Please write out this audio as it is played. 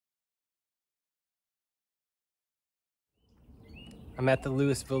I'm at the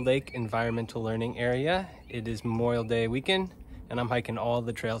Lewisville Lake Environmental Learning Area. It is Memorial Day weekend, and I'm hiking all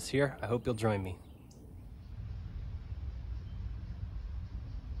the trails here. I hope you'll join me.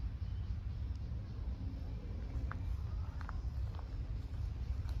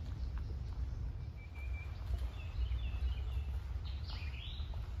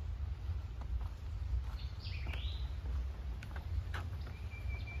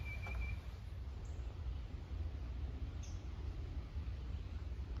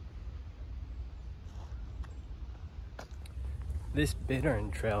 This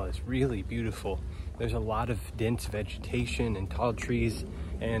Bittern Trail is really beautiful. There's a lot of dense vegetation and tall trees,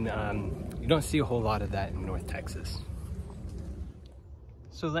 and you don't see a whole lot of that in North Texas.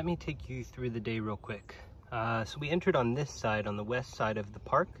 So let me take you through the day real quick. So we entered on this side, on the west side of the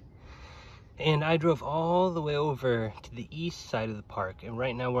park, and I drove all the way over to the east side of the park, and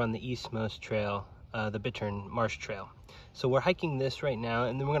right now we're on the eastmost trail, the Bittern Marsh Trail. So we're hiking this right now,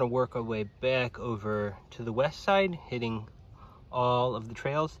 and then we're gonna work our way back over to the west side, hitting all of the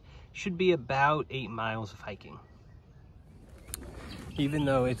trails. Should be about 8 miles of hiking. Even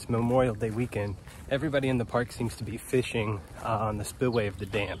though it's Memorial Day weekend, everybody in the park seems to be fishing on the spillway of the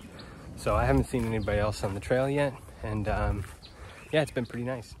dam. So I haven't seen anybody else on the trail yet, and yeah, it's been pretty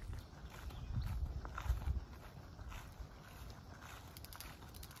nice.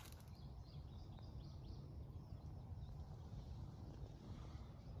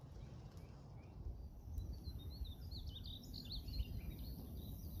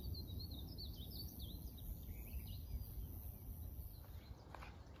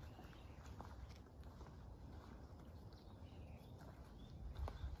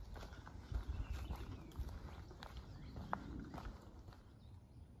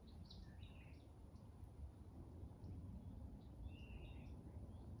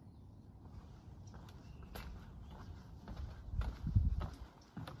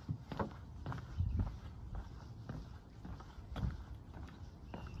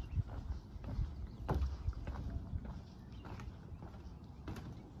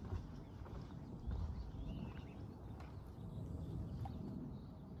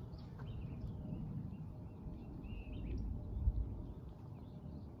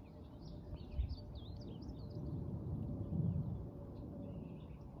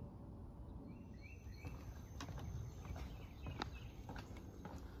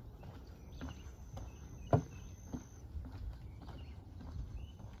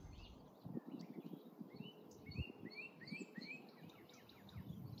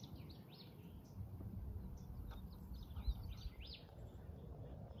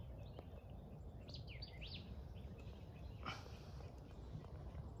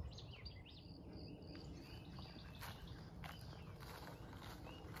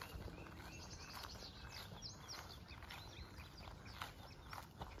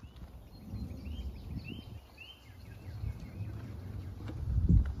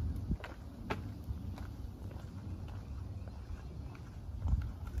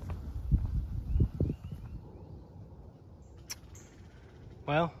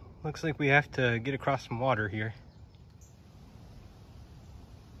 Well, looks like we have to get across some water here.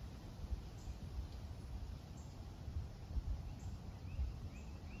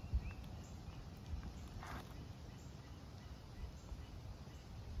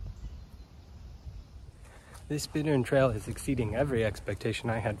 This Bittern Trail is exceeding every expectation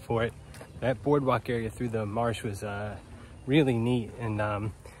I had for it. That boardwalk area through the marsh was really neat, and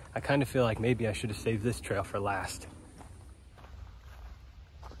I kind of feel like maybe I should have saved this trail for last.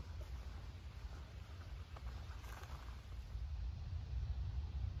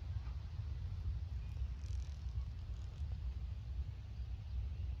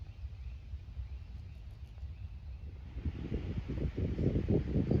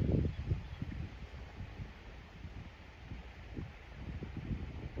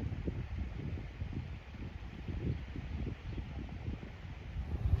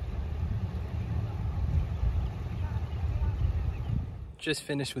 Just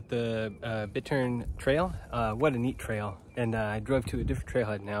finished with the Bittern Trail. What a neat trail. And I drove to a different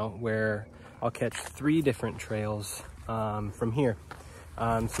trailhead now where I'll catch 3 different trails from here.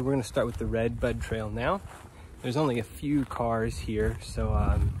 So we're gonna start with the Redbud Trail now. There's only a few cars here, so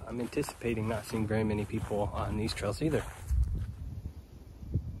I'm anticipating not seeing very many people on these trails either.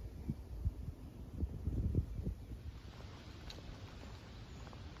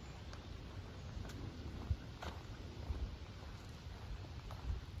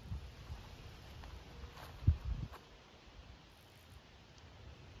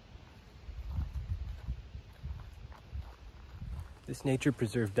 This nature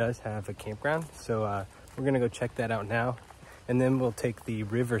preserve does have a campground, so we're gonna go check that out now. and then we'll take the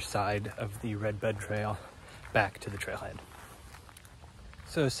river side of the Redbud Trail back to the trailhead.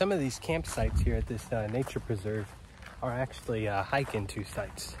 So some of these campsites here at this nature preserve are actually hike into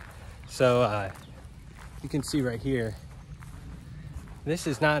sites. So you can see right here, this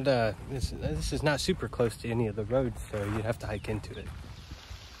is not this is not super close to any of the roads, so you'd have to hike into it.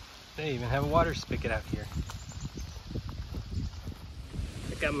 They even have a water spigot out here.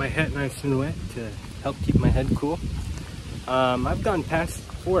 I got my hat nice and wet to help keep my head cool. I've gone past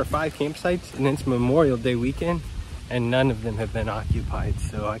 4 or 5 campsites, and it's Memorial Day weekend, and none of them have been occupied,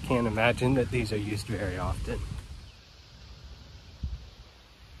 so I can't imagine that these are used very often.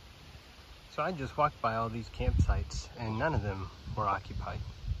 So I just walked by all these campsites, and none of them were occupied.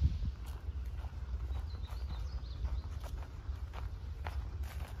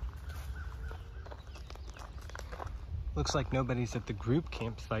 Looks like nobody's at the group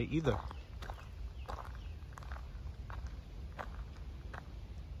campsite either.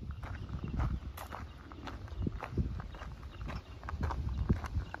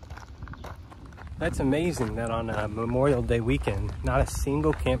 That's amazing that on a Memorial Day weekend, not a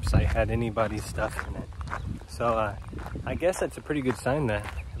single campsite had anybody's stuff in it. So I guess that's a pretty good sign that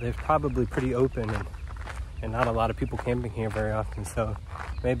they're probably pretty open and not a lot of people camping here very often. So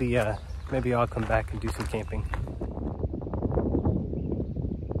maybe I'll come back and do some camping.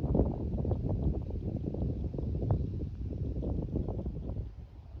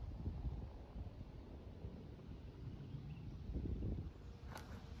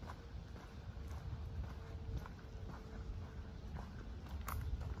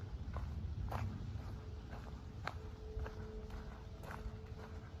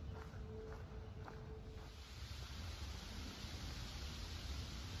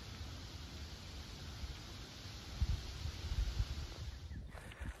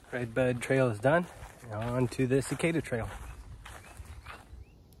 Redbud Trail is done. Now on to the Cicada Trail.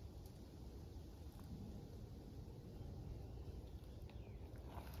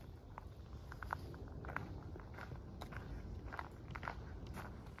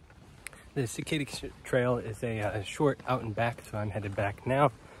 The Cicada Trail is a short out and back, so I'm headed back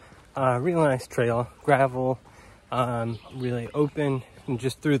now. Really nice trail, gravel, really open and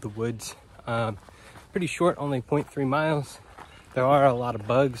just through the woods. Pretty short, only 0.3 miles. There are a lot of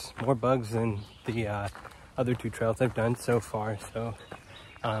bugs, more bugs than the other 2 trails I've done so far. So,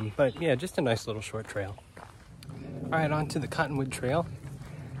 but yeah, just a nice little short trail. All right, on to the Cottonwood Trail.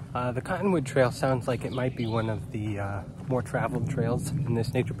 The Cottonwood Trail sounds like it might be one of the more traveled trails in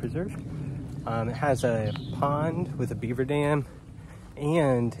this nature preserve. It has a pond with a beaver dam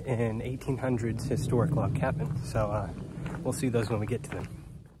and an 1800s historic log cabin. So we'll see those when we get to them.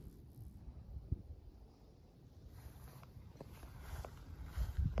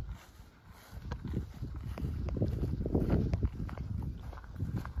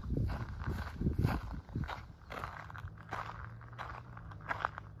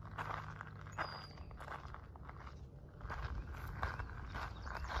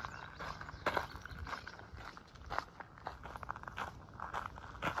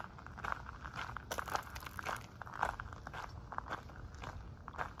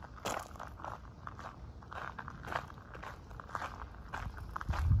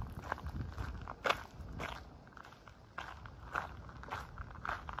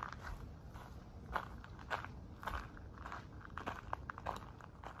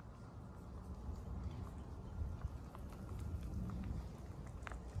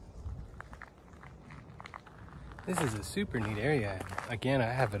 This is a super neat area. Again,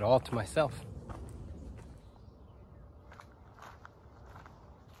 I have it all to myself.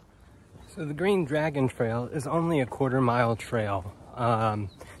 So the Green Dragon Trail is only a 1/4 mile trail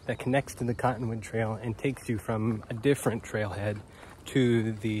that connects to the Cottonwood Trail and takes you from a different trailhead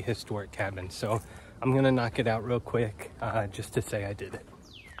to the historic cabin. So I'm gonna knock it out real quick just to say I did it.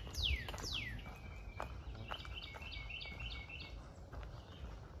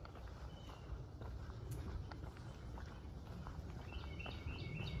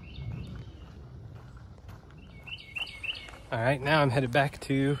 All right, now I'm headed back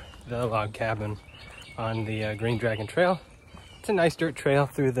to the log cabin on the Green Dragon Trail. It's a nice dirt trail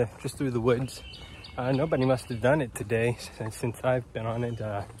just through the woods. Nobody must have done it today since I've been on it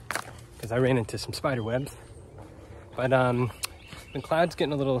because I ran into some spider webs. But the clouds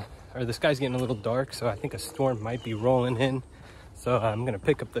getting a little, or the sky's getting a little dark, so I think a storm might be rolling in. So I'm gonna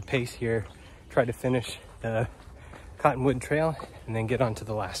pick up the pace here, try to finish the Cottonwood Trail, and then get on to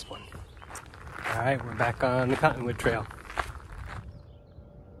the last one. All right, we're back on the Cottonwood Trail.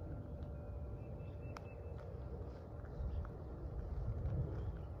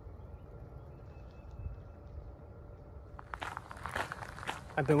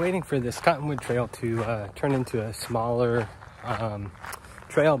 I've been waiting for this Cottonwood Trail to turn into a smaller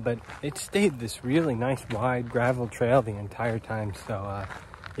trail, but it stayed this really nice wide gravel trail the entire time. So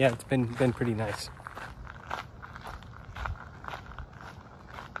yeah, it's been pretty nice.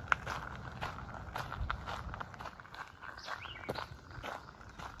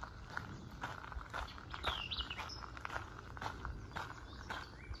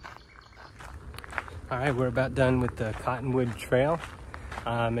 All right, we're about done with the Cottonwood Trail,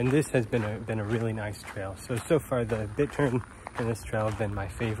 and this has been a really nice trail. So far the Bittern and this trail have been my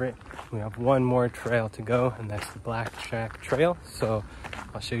favorite. We have one more trail to go, and that's the Blackjack Trail. So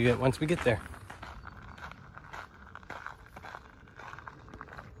I'll show you it once we get there.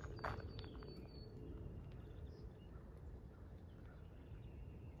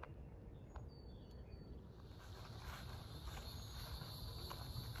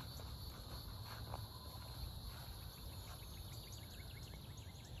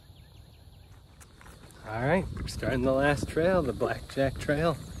 All right, starting the last trail, the Blackjack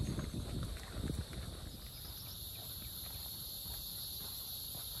Trail.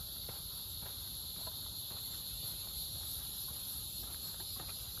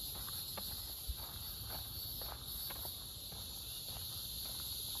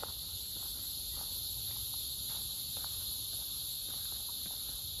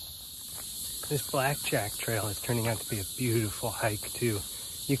 This Blackjack Trail is turning out to be a beautiful hike too.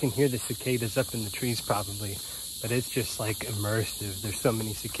 You can hear the cicadas up in the trees probably, but it's just like immersive. There's so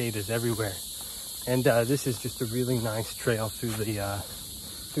many cicadas everywhere. And this is just a really nice trail through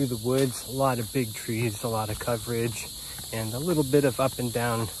the woods. A lot of big trees, a lot of coverage, and a little bit of up and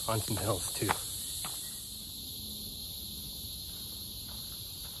down on some hills too.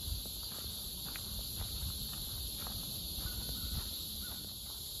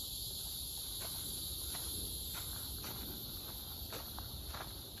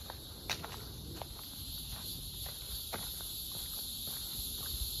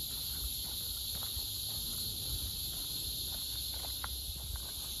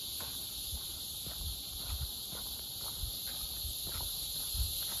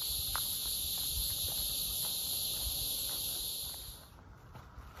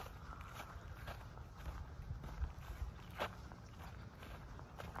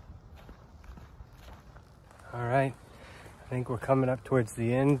 All right, I think we're coming up towards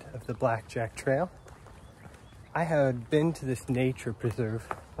the end of the Blackjack Trail. I had been to this nature preserve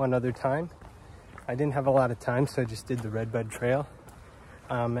one other time. I didn't have a lot of time, so I just did the Redbud Trail.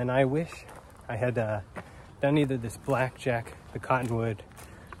 And I wish I had done either this Blackjack, the Cottonwood,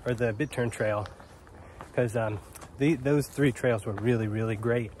 or the Bittern Trail, because those three trails were really, really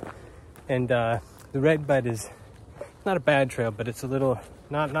great. And the Redbud is not a bad trail, but it's a little,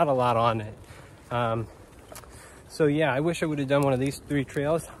 not a lot on it. So yeah, I wish I would have done one of these three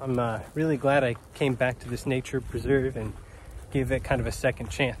trails. I'm really glad I came back to this nature preserve and gave it kind of a second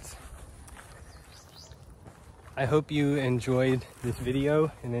chance. I hope you enjoyed this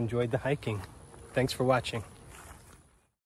video and enjoyed the hiking. Thanks for watching.